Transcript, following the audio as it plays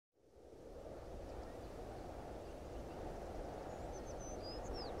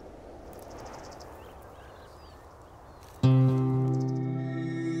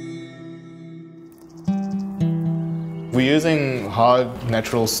We're using hard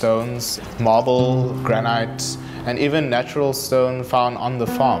natural stones, marble, granite, and even natural stone found on the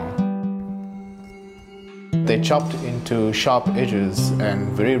farm. They're chopped into sharp edges and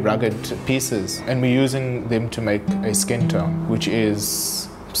very rugged pieces, and we're using them to make a skin tone, which is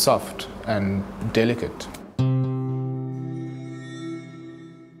soft and delicate.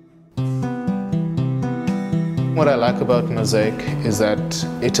 What I like about mosaic is that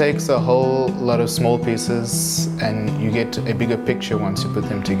it takes a whole lot of small pieces and you get a bigger picture once you put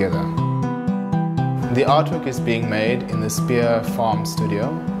them together. The artwork is being made in the Spier Farm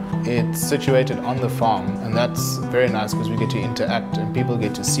Studio. It's situated on the farm, and that's very nice because we get to interact and people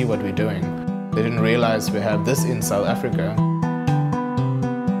get to see what we're doing. They didn't realize we have this in South Africa.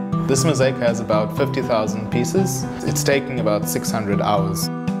 This mosaic has about 50,000 pieces. It's taking about 600 hours.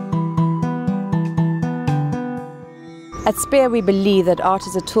 At Spier, we believe that art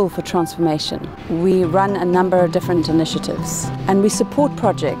is a tool for transformation. We run a number of different initiatives, and we support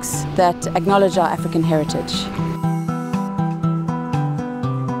projects that acknowledge our African heritage.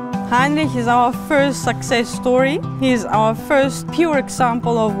 Heinrich is our first success story. He is our first pure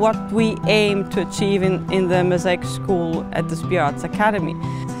example of what we aim to achieve in the mosaic school at the Spier Arts Academy.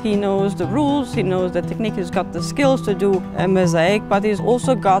 He knows the rules, he knows the technique, he's got the skills to do a mosaic, but he's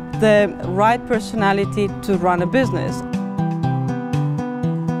also got the right personality to run a business.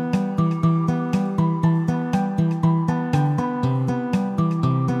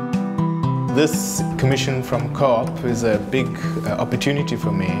 This commission from Coop is a big opportunity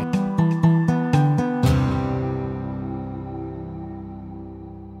for me.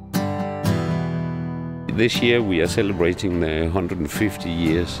 This year we are celebrating the 150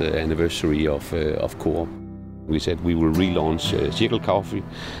 years anniversary of Coop. We said we will relaunch Cirkel Kaffe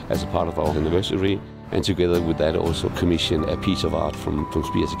as a part of our anniversary, and together with that also commission a piece of art from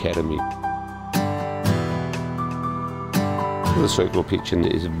Spier Arts Academy. The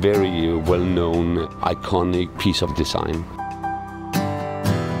Cirkelpigen is a very well-known, iconic piece of design.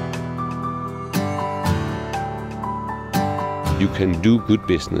 You can do good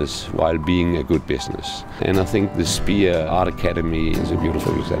business while being a good business. And I think the Spier Art Academy is a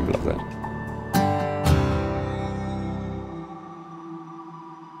beautiful example of that.